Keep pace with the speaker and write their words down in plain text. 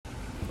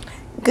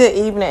Good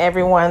evening,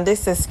 everyone.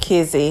 This is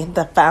Kizzy,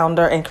 the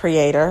founder and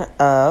creator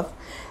of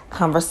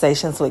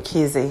Conversations with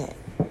Kizzy.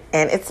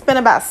 And it's been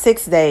about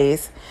 6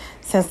 days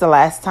since the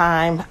last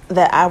time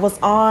that I was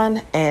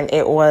on, and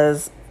it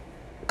was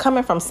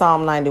coming from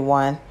Psalm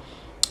 91.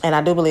 And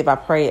I do believe I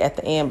prayed at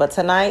the end. But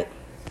tonight,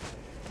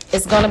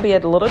 it's going to be a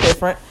little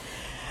different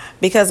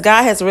because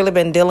God has really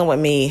been dealing with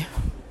me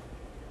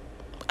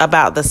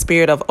about the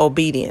spirit of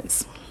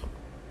obedience.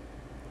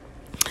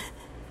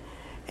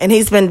 And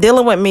he's been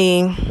dealing with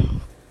me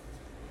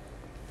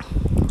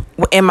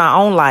in my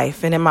own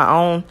life and in my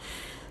own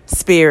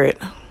spirit,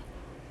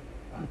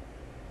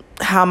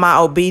 how my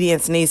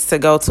obedience needs to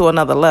go to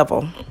another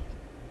level.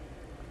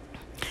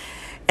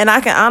 And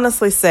I can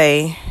honestly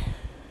say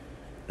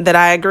that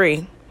I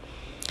agree.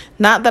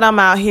 Not that I'm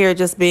out here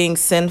just being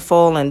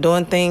sinful and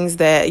doing things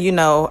that,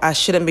 I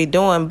shouldn't be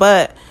doing,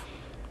 but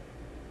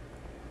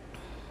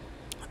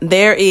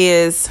there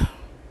is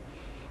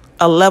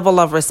a level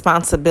of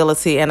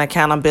responsibility and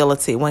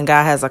accountability when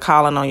God has a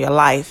calling on your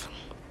life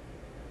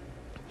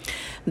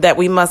that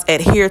we must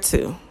adhere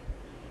to.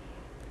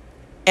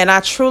 And I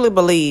truly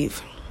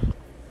believe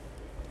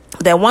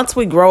that once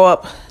we grow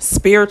up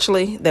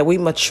spiritually, that we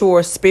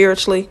mature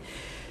spiritually,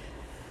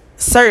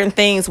 certain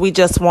things we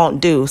just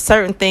won't do,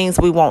 certain things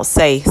we won't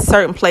say,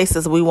 certain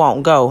places we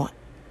won't go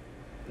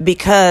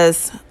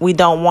because we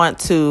don't want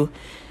to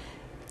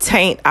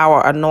taint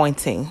our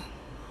anointing,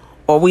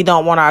 or we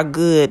don't want our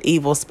good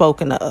evil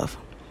spoken of.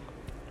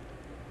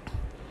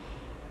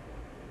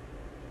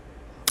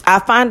 I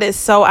find it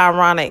so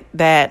ironic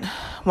that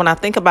when I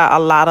think about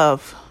a lot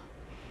of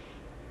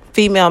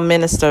female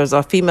ministers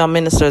or female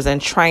ministers in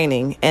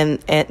training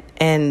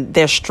and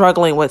they're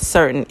struggling with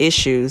certain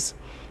issues,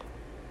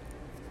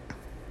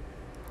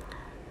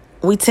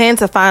 we tend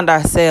to find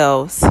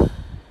ourselves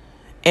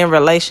in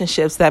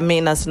relationships that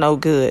mean us no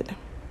good.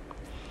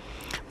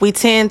 We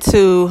tend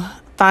to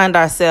find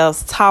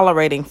ourselves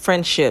tolerating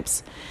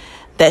friendships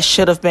that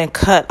should have been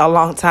cut a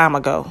long time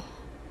ago.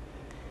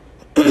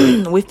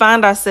 We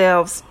find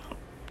ourselves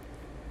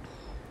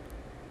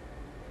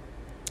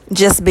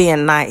just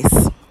being nice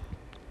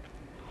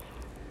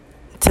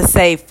to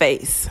save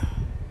face,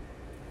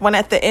 when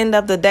at the end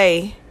of the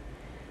day,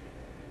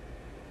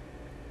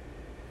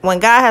 when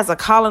God has a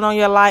calling on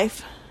your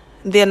life,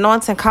 the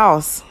anointing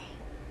costs.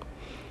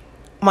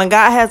 When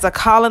God has a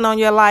calling on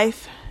your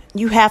life,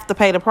 you have to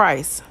pay the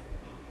price.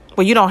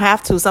 Well, you don't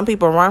have to. Some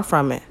people run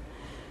from it.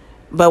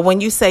 But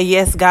when you say,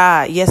 yes,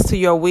 God, yes to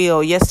your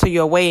will, yes to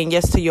your way, and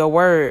yes to your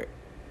word,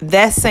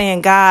 that's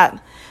saying,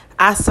 God,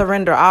 I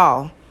surrender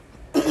all.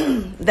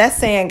 That's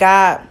saying,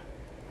 God,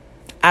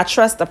 I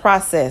trust the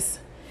process.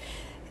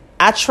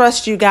 I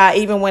trust you, God,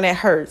 even when it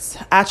hurts.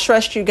 I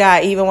trust you,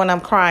 God, even when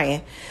I'm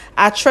crying.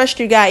 I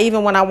trust you, God,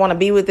 even when I want to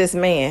be with this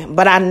man,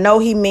 but I know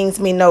he means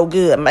me no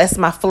good. That's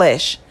my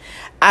flesh.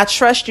 I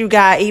trust you,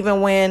 God,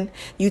 even when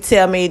you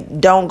tell me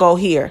don't go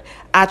here.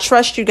 I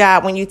trust you,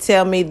 God, when you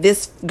tell me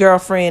this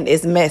girlfriend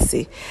is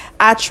messy.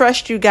 I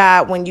trust you,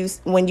 God, when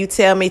you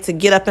tell me to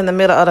get up in the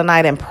middle of the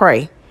night and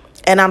pray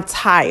and I'm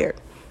tired.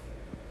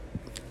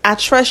 I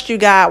trust you,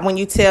 God, when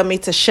you tell me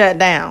to shut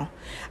down.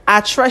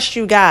 I trust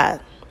you, God,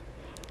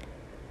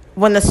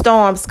 when the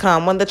storms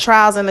come, when the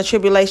trials and the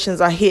tribulations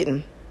are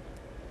hitting.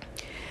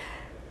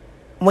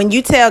 When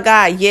you tell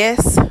God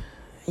yes,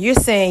 you're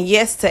saying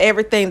yes to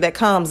everything that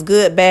comes,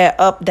 good, bad,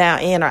 up,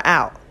 down, in, or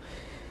out.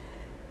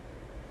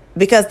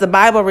 Because the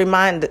Bible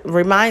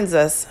reminds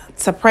us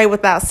to pray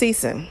without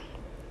ceasing.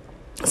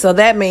 So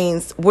that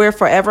means we're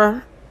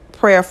forever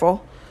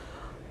prayerful.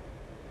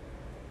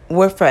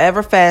 We're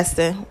forever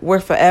fasting. We're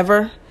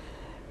forever,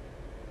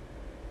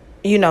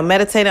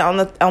 meditating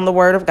on the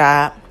word of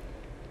God.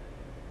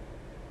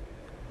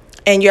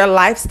 And your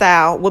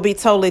lifestyle will be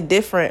totally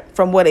different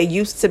from what it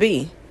used to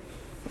be.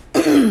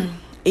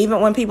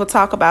 Even when people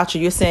talk about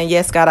you, you're saying,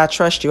 yes, God, I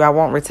trust you. I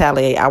won't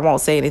retaliate. I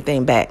won't say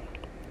anything back.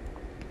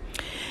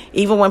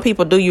 Even when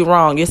people do you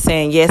wrong, you're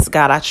saying, yes,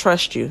 God, I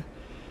trust you,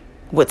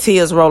 with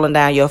tears rolling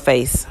down your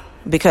face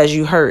because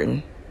you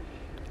hurting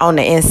on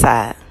the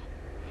inside.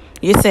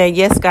 You're saying,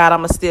 yes, God, I'm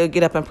going to still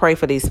get up and pray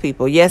for these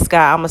people. Yes,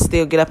 God, I'm going to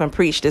still get up and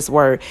preach this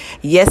word.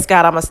 Yes,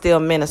 God, I'm going to still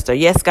minister.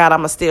 Yes, God, I'm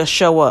going to still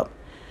show up.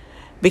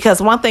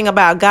 Because one thing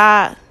about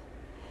God,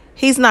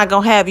 he's not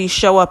going to have you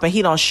show up and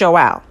he don't show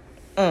out.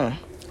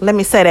 Let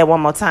me say that one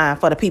more time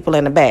for the people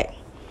in the back.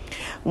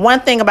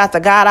 One thing about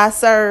the God I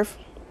serve,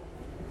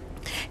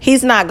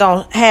 he's not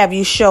going to have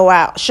you show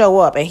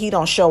up and he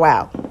don't show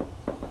out.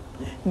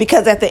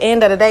 Because at the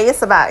end of the day,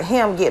 it's about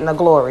him getting the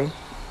glory.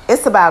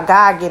 It's about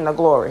God getting the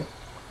glory.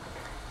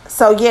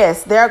 So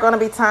yes, there are going to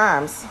be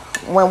times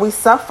when we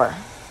suffer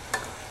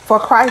for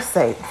Christ's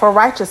sake, for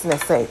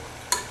righteousness' sake.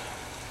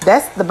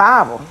 That's the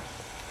Bible.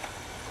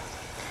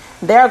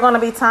 There are going to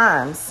be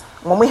times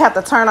when we have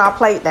to turn our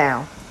plate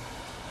down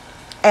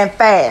and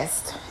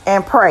fast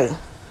and pray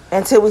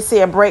until we see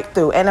a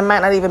breakthrough. And it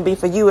might not even be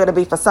for you. It'll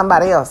be for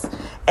somebody else.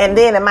 And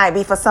then it might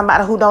be for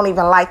somebody who don't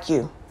even like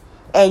you.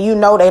 And you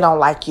know they don't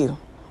like you.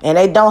 And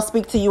they don't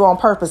speak to you on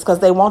purpose because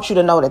they want you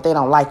to know that they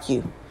don't like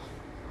you.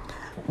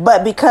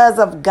 But because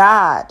of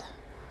God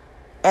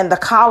and the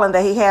calling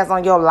that he has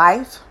on your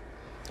life,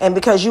 and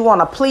because you want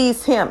to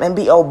please him and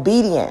be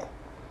obedient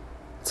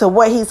to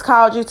what he's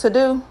called you to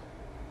do,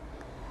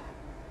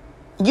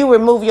 you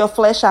remove your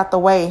flesh out the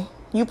way.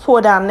 You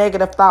pull down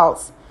negative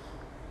thoughts.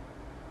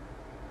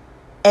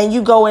 And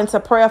you go into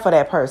prayer for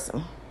that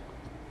person.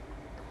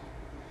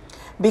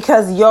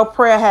 Because your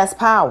prayer has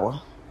power.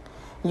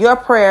 Your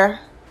prayer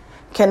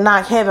can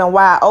knock heaven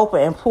wide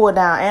open and pull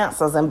down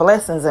answers and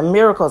blessings and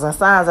miracles and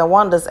signs and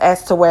wonders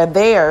as to where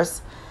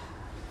theirs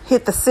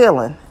hit the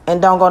ceiling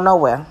and don't go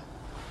nowhere.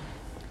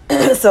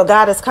 So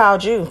God has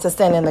called you to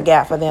stand in the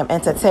gap for them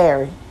and to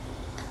tarry.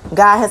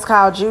 God has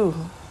called you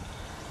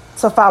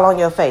to fall on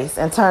your face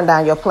and turn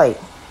down your plate.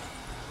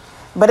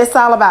 But it's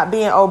all about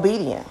being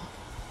obedient.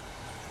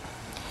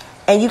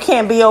 And you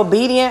can't be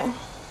obedient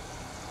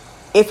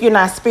if you're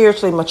not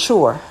spiritually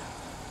mature.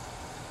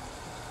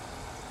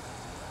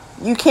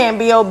 You can't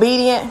be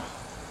obedient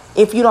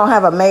if you don't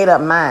have a made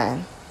up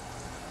mind.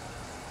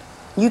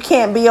 You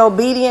can't be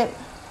obedient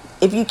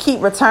if you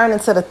keep returning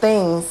to the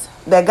things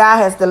that God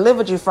has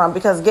delivered you from.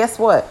 Because guess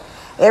what?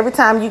 Every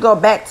time you go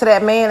back to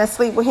that man and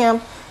sleep with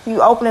him,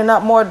 you opening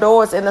up more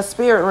doors in the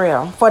spirit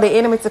realm for the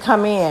enemy to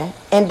come in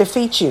and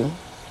defeat you.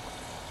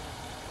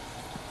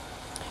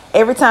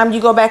 Every time you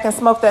go back and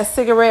smoke that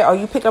cigarette, or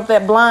you pick up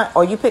that blunt,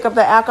 or you pick up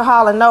that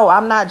alcohol, and no,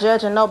 I'm not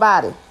judging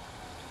nobody.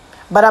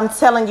 But I'm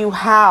telling you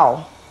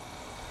how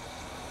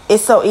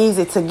it's so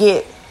easy to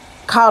get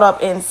caught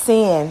up in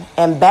sin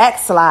and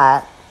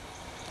backslide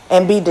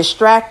and be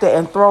distracted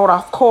and thrown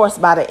off course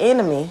by the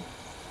enemy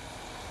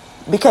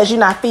because you're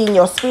not feeding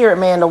your spirit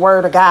man the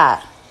word of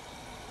God.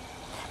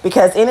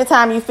 Because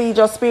anytime you feed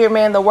your spirit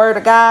man the word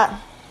of God,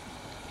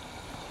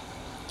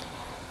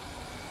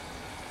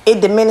 it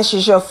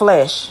diminishes your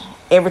flesh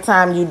every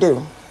time you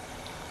do.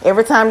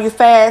 Every time you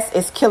fast,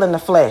 it's killing the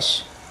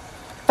flesh.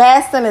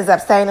 Fasting is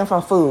abstaining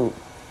from food.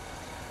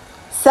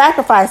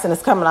 Sacrificing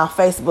is coming off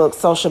Facebook,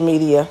 social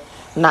media,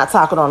 not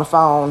talking on the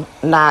phone,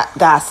 not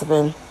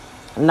gossiping,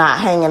 not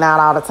hanging out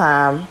all the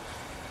time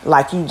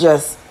like you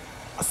just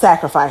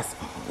sacrificing.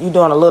 You're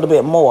doing a little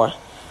bit more.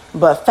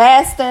 But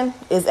fasting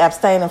is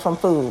abstaining from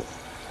food.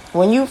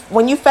 When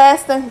you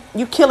fasting,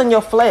 you killing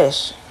your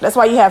flesh. That's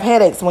why you have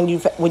headaches when you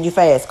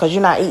fast, because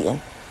you're not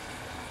eating.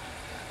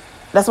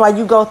 That's why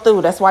you go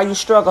through. That's why you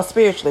struggle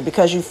spiritually,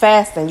 because you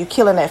fasting. You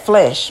killing that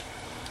flesh.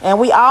 And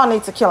we all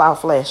need to kill our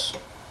flesh.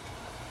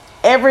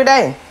 Every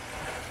day.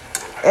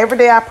 Every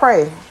day I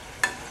pray.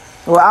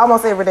 Well,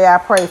 almost every day I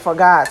pray for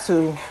God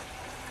to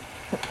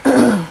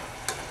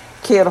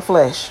kill the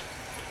flesh.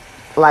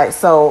 Like,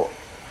 so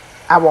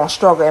I won't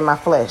struggle in my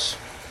flesh.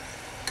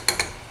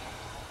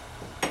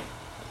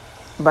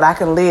 But I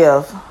can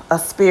live a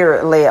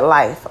spirit-led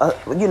life,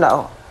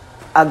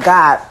 a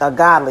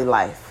godly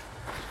life,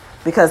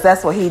 because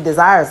that's what he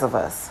desires of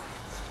us.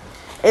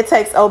 It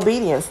takes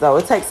obedience, though.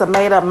 It takes a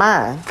made-up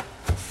mind.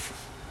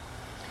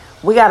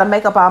 We got to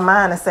make up our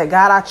mind and say,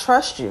 God, I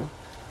trust you,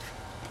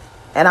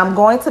 and I'm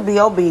going to be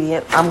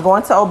obedient. I'm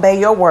going to obey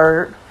your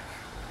word,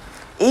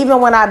 even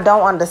when I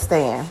don't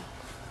understand,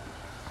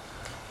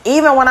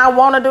 even when I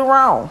want to do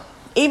wrong,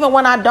 even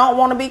when I don't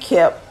want to be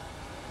kept.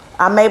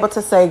 I'm able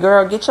to say,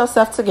 girl, get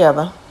yourself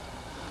together.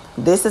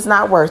 This is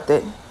not worth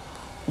it.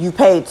 You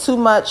paid too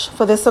much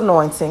for this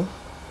anointing.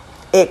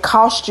 It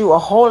cost you a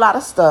whole lot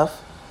of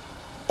stuff,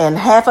 and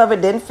half of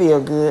it didn't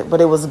feel good,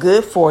 but it was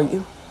good for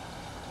you.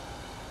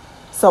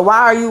 So why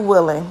are you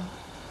willing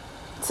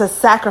to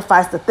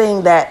sacrifice the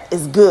thing that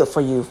is good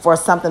for you for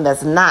something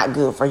that's not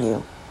good for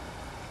you?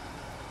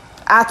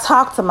 I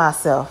talk to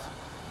myself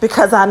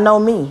because I know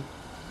me.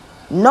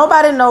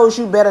 Nobody knows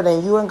you better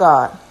than you and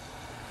God.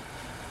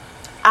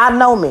 I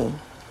know me.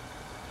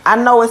 I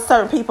know it's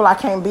certain people I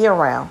can't be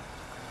around.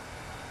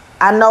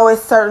 I know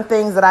it's certain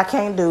things that I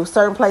can't do,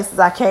 certain places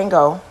I can't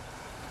go.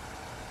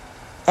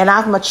 And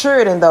I've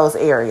matured in those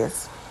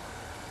areas.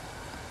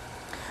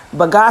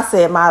 But God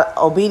said my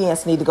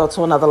obedience need to go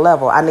to another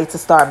level. I need to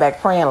start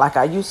back praying like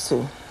I used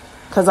to,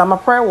 because I'm a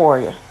prayer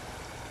warrior.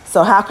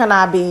 So how can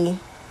I be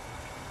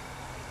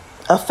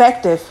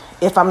effective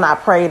if I'm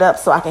not prayed up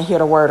so I can hear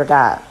the word of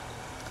God,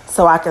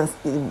 so I can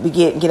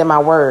get in my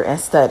word and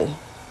study?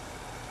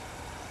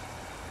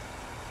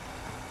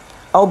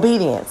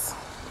 Obedience.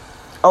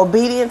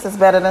 Obedience is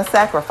better than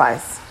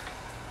sacrifice.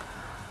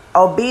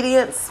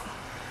 Obedience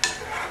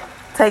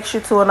takes you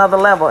to another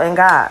level in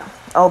God.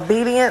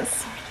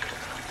 Obedience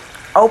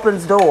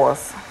opens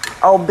doors.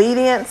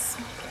 Obedience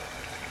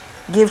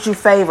gives you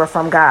favor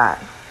from God.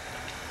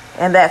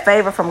 And that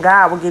favor from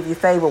God will give you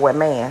favor with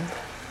man.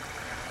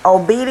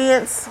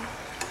 Obedience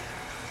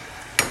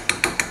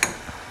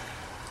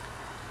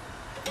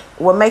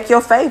will make your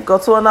faith go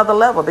to another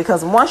level,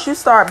 because once you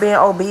start being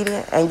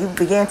obedient and you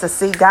begin to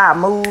see God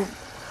move,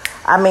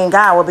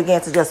 God will begin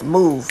to just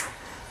move.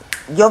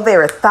 Your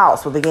very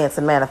thoughts will begin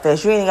to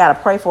manifest. You ain't got to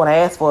pray for it and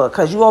ask for it,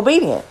 because you're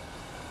obedient.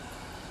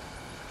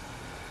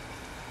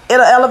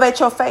 It'll elevate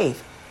your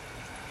faith.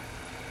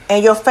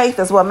 And your faith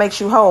is what makes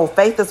you whole.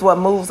 Faith is what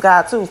moves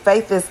God too.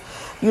 Faith is,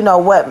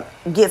 what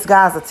gets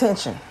God's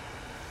attention.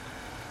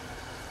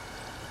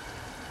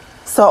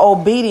 So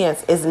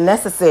obedience is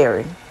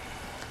necessary,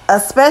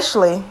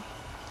 especially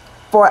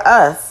for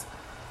us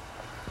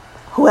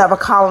who have a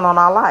calling on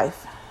our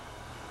life.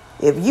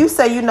 If you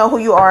say you know who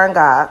you are in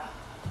God,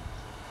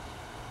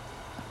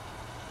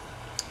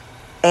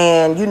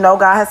 and you know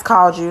God has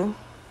called you,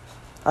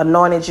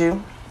 anointed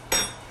you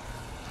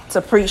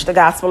to preach the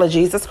gospel of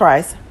Jesus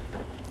Christ,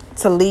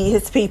 to lead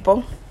his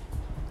people,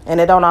 and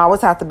it don't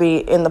always have to be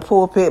in the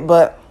pulpit,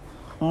 but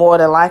more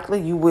than likely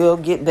you will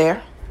get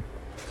there.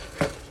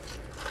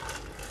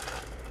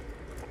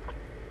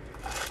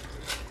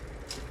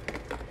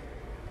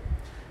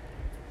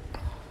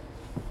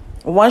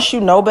 Once you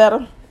know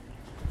better,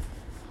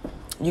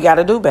 you got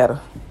to do better.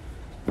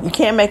 You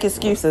can't make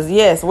excuses.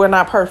 Yes, we're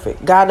not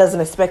perfect. God doesn't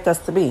expect us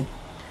to be,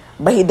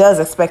 but he does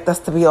expect us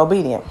to be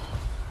obedient.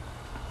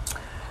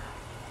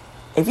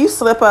 If you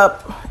slip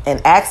up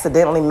and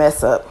accidentally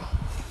mess up,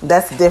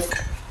 that's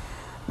different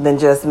than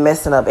just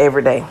messing up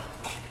every day,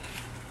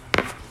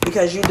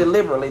 because you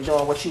deliberately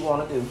doing what you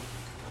want to do.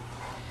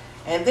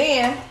 And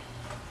then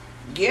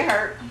get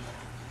hurt,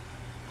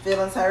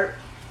 feelings hurt,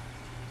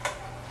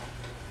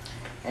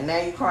 and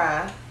now you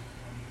crying,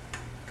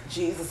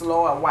 Jesus,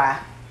 Lord,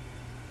 why?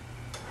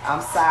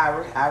 I'm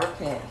sorry, I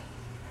repent.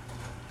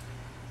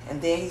 And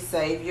then he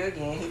save you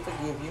again, he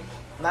forgive you.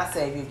 Not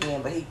save you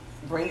again, but he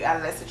bring you out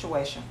of that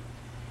situation.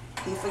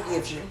 He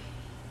forgives you.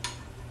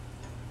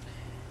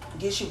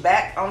 Gets you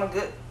back on a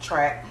good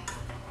track.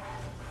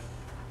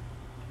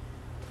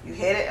 You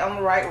headed on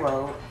the right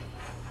road.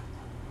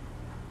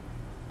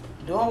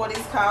 Doing what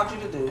he's called you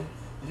to do.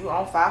 You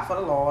on fire for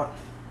the Lord.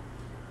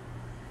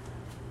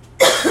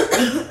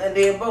 And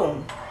then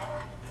boom,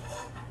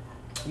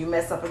 you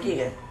mess up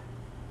again.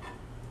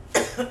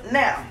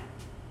 Now,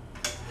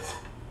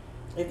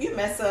 if you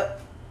mess up,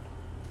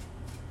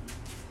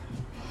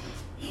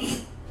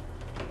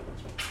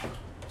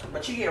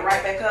 but you get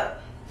right back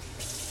up,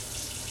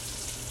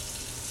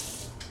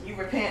 you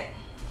repent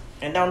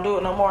and don't do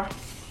it no more,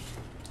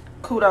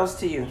 kudos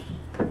to you.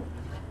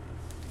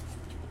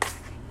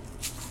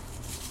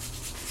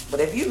 But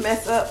if you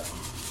mess up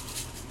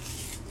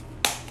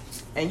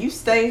and you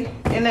stay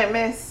in that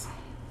mess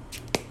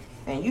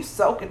and you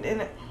soaking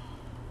in it,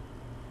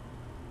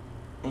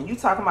 and you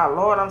talking about,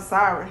 Lord, I'm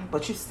sorry,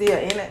 but you still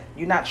in it,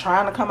 you're not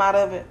trying to come out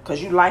of it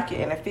because you like it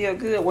and it feel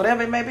good,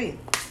 whatever it may be.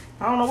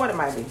 I don't know what it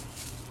might be.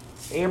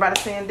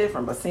 Everybody's seeing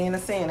different, but seeing the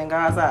sin in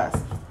God's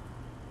eyes.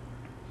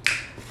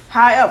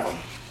 However,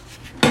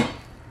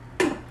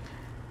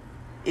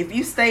 if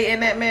you stay in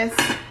that mess,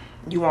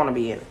 you want to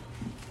be in it.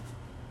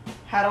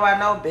 How do I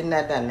know? Been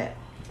there, done that.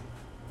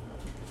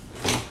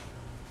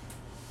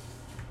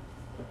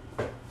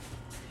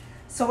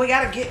 So we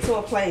got to get to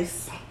a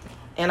place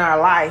in our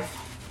life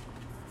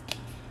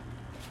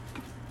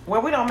where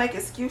we don't make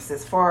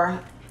excuses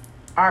for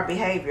our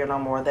behavior no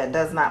more that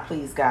does not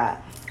please God.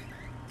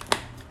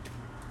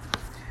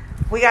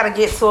 We got to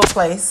get to a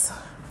place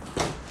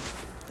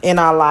in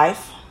our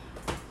life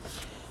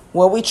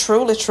where we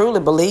truly,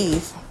 truly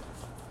believe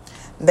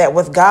that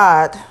with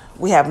God,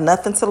 we have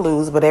nothing to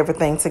lose but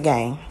everything to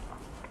gain.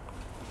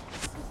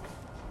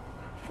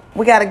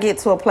 We got to get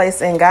to a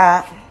place in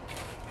God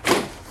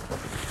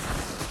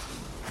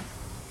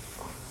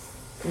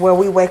where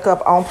we wake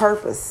up on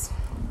purpose,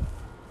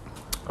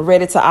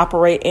 ready to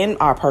operate in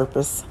our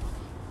purpose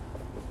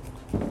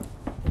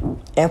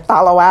and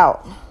follow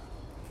out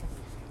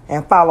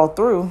and follow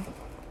through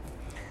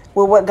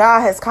with what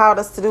God has called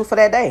us to do for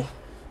that day.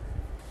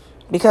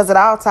 Because it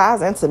all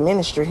ties into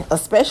ministry,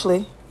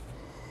 especially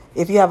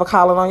if you have a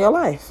calling on your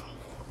life.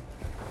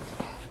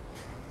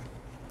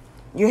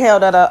 You're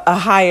held at a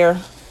higher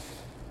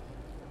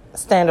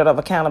standard of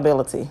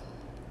accountability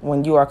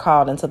when you are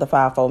called into the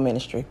fivefold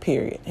ministry,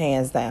 period,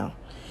 hands down.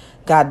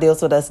 God deals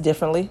with us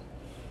differently.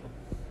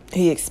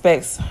 He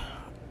expects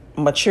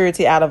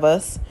maturity out of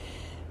us,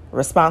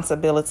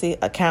 responsibility,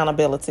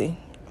 accountability,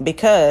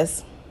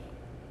 because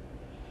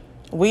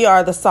we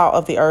are the salt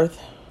of the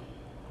earth.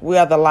 We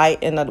are the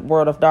light in the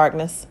world of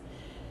darkness.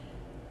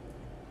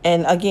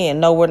 And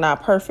again, no, we're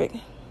not perfect,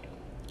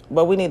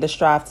 but we need to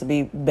strive to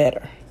be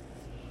better.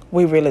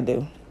 We really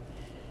do.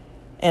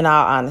 In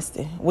all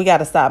honesty, we got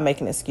to stop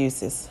making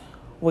excuses.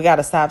 We got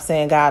to stop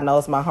saying, God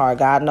knows my heart.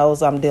 God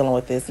knows I'm dealing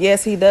with this.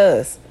 Yes, he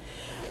does.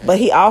 But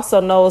he also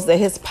knows that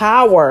his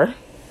power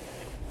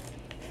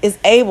is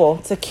able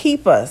to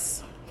keep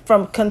us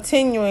from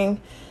continuing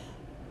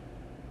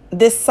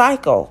this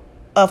cycle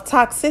of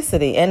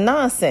toxicity and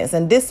nonsense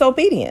and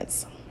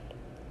disobedience.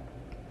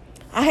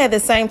 I had the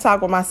same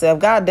talk with myself.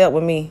 God dealt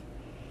with me.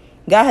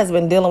 God has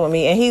been dealing with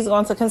me, and he's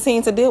going to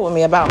continue to deal with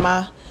me about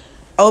my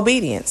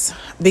obedience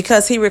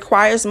because he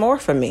requires more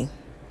from me.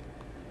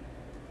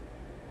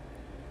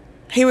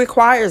 He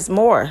requires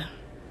more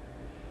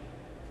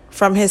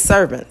from his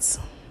servants.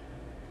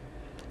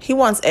 He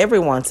wants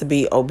everyone to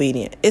be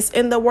obedient. It's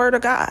in the word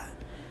of God.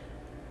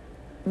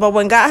 But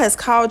when God has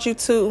called you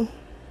to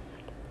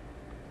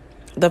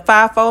the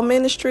fivefold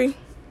ministry,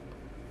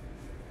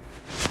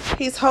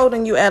 he's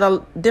holding you at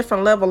a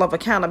different level of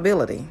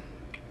accountability.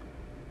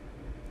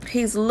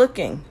 He's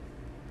looking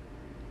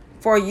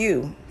for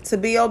you to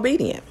be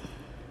obedient.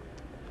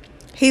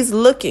 He's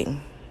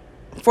looking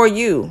for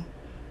you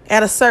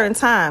at a certain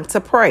time to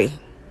pray.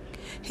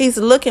 He's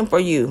looking for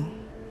you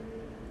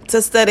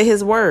to study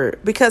his word.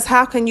 Because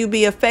how can you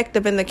be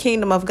effective in the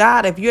kingdom of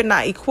God if you're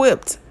not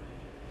equipped?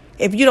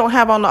 If you don't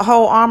have on the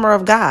whole armor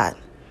of God?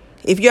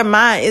 If your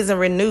mind isn't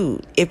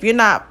renewed? If you're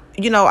not,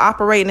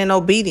 operating in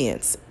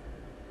obedience?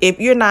 If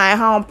you're not at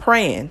home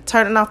praying,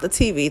 turning off the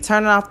TV,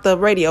 turning off the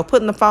radio,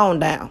 putting the phone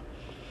down,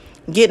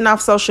 getting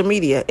off social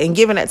media and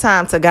giving that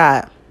time to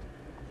God,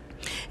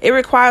 it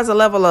requires a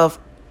level of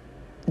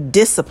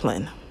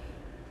discipline.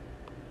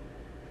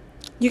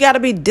 You got to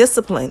be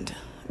disciplined,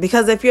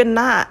 because if you're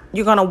not,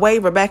 you're going to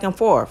waver back and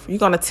forth. You're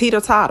going to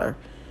teeter-totter.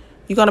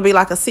 You're going to be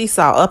like a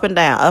seesaw, up and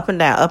down, up and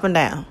down, up and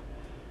down.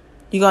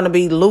 You're going to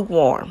be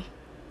lukewarm.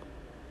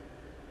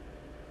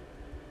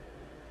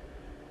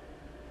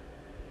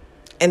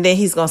 And then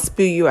he's going to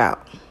spew you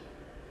out.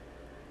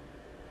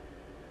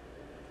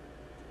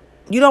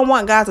 You don't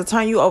want God to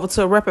turn you over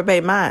to a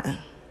reprobate mind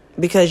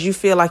because you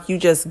feel like you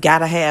just got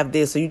to have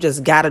this, or you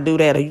just got to do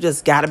that, or you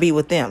just got to be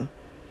with them.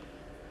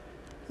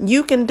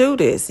 You can do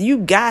this. You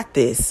got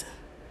this.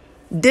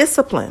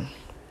 Discipline.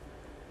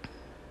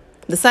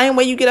 The same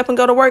way you get up and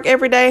go to work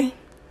every day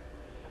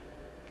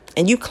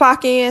and you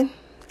clock in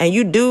and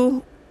you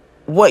do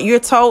what you're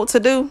told to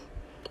do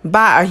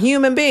by a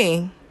human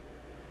being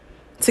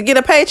to get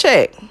a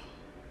paycheck.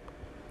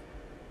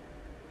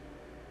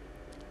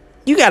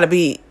 You got to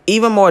be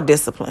even more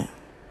disciplined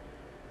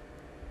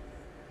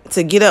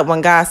to get up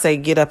when God say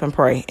get up and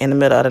pray in the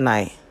middle of the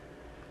night.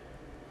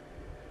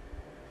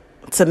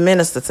 To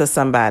minister to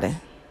somebody.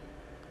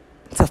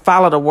 To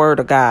follow the word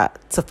of God.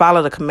 To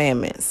follow the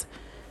commandments.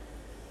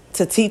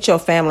 To teach your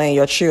family and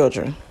your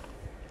children.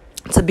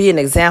 To be an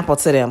example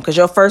to them. Because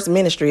your first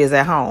ministry is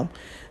at home.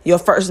 Your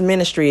first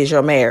ministry is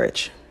your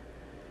marriage.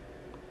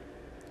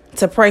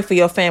 To pray for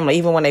your family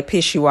even when they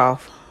piss you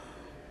off.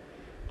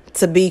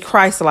 To be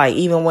Christ-like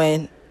even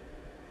when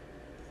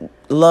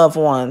loved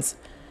ones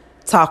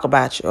talk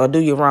about you or do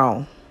you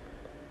wrong.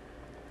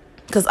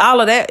 Because all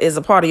of that is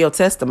a part of your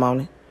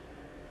testimony.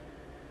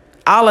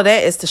 All of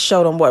that is to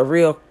show them what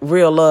real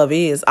love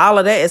is. All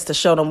of that is to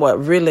show them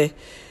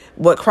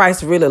what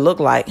Christ really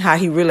looked like, how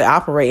he really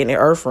operated in the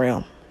earth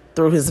realm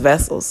through his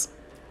vessels.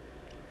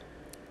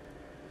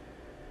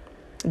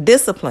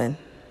 Discipline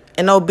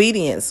and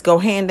obedience go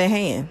hand in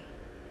hand.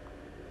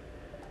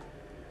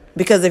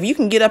 Because if you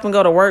can get up and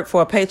go to work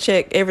for a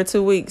paycheck every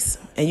 2 weeks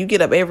and you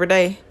get up every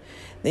day,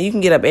 then you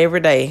can get up every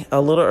day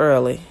a little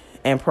early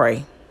and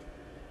pray.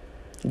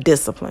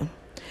 Discipline.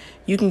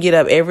 You can get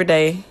up every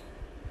day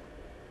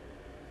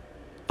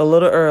a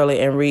little early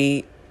and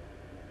read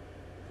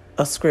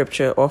a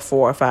scripture or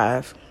 4 or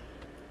 5.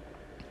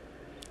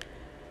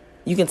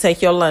 You can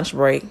take your lunch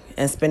break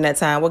and spend that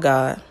time with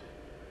God.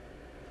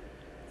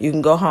 You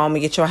can go home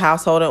and get your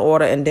household in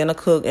order and dinner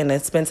cooked and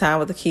then spend time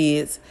with the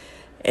kids.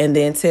 And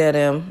then tell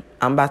them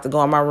I'm about to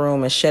go in my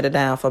room and shut it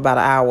down for about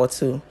an hour or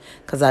two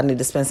because I need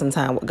to spend some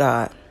time with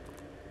God.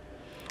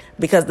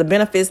 Because the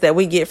benefits that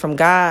we get from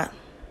God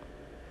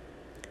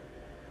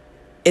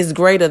is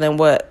greater than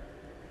what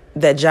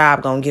that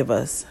job going to give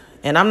us.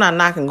 And I'm not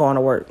knocking going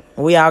to work.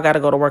 We all got to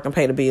go to work and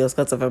pay the bills,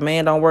 because if a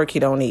man don't work, he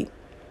don't eat.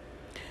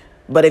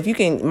 But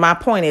my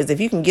point is, if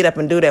you can get up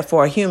and do that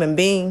for a human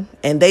being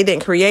and they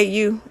didn't create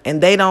you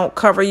and they don't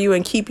cover you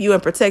and keep you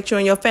and protect you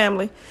and your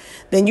family,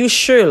 then you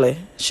surely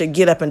should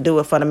get up and do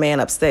it for the man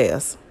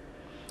upstairs.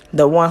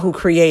 The one who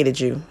created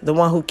you, the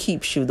one who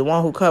keeps you, the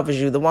one who covers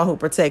you, the one who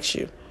protects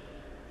you.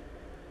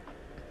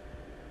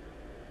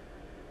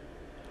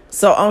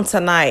 So on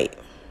tonight,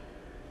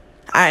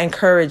 I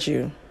encourage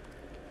you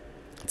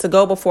to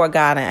go before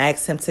God and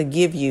ask him to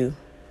give you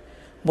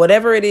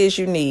whatever it is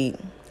you need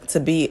to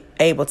be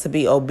able to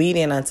be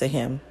obedient unto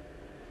him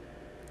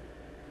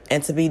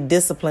and to be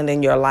disciplined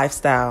in your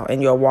lifestyle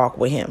and your walk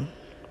with him.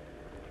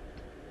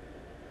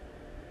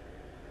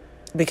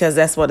 Because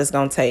that's what it's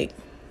going to take.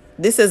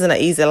 This isn't an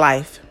easy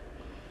life,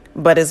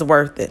 but it's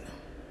worth it.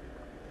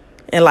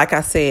 And like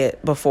I said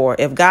before,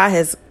 if God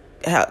has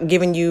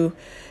given you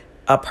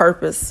a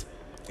purpose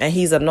and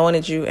he's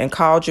anointed you and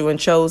called you and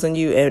chosen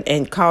you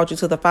and called you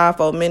to the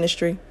fivefold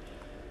ministry,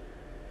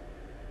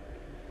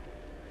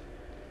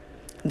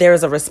 there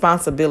is a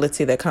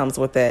responsibility that comes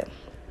with that.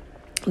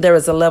 There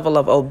is a level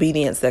of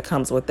obedience that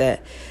comes with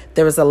that.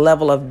 There is a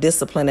level of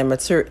discipline and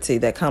maturity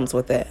that comes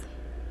with that.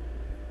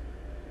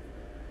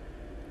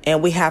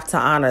 And we have to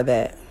honor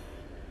that.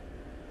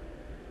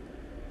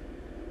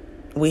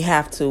 We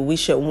have to. We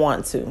should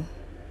want to.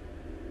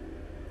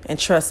 And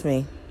trust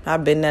me,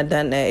 I've been there,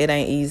 done that. It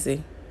ain't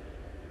easy.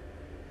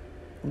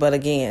 But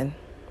again,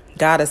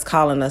 God is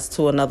calling us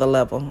to another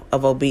level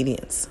of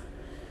obedience.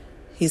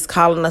 He's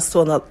calling us to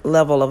a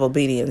level of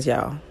obedience,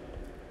 y'all.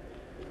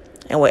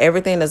 And with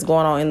everything that's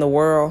going on in the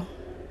world,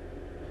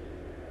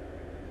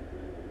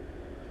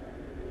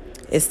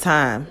 it's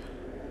time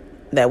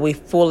that we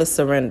fully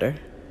surrender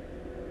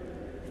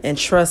and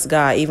trust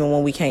God even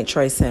when we can't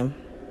trace him.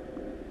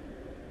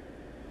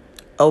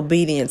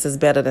 Obedience is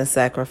better than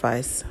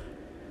sacrifice.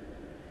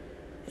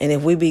 And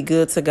if we be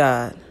good to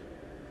God,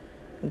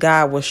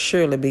 God will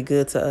surely be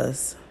good to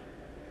us.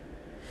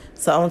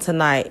 So on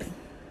tonight,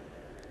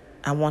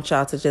 I want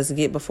y'all to just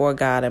get before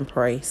God and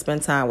pray.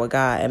 Spend time with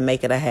God and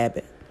make it a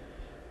habit.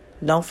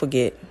 Don't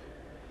forget.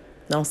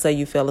 Don't say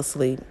you fell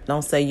asleep.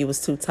 Don't say you was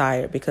too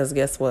tired, because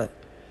guess what?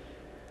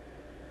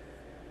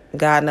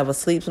 God never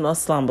sleeps nor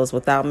slumbers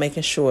without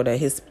making sure that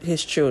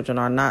his children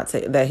are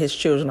his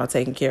children are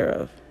taken care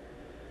of.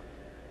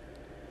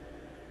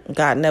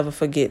 God never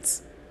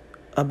forgets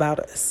about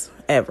us,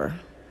 ever.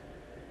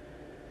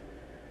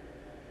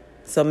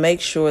 So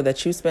make sure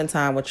that you spend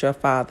time with your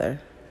Father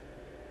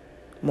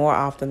more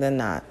often than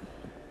not.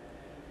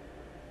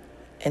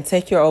 And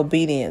take your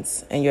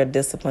obedience and your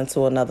discipline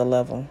to another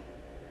level.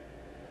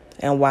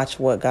 And watch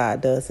what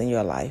God does in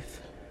your life.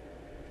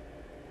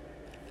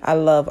 I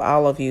love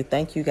all of you.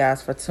 Thank you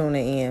guys for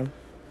tuning in.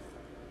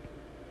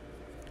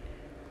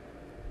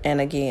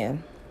 And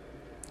again,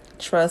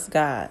 trust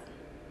God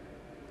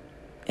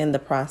in the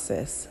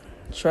process.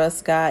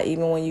 Trust God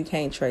even when you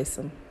can't trace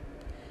him.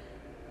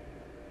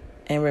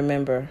 And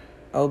remember,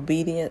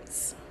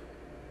 obedience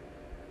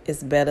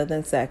is better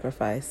than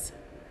sacrifice.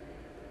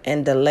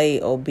 And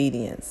delayed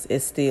obedience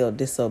is still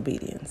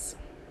disobedience.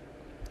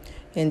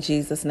 In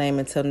Jesus' name,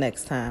 until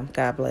next time,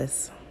 God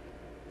bless.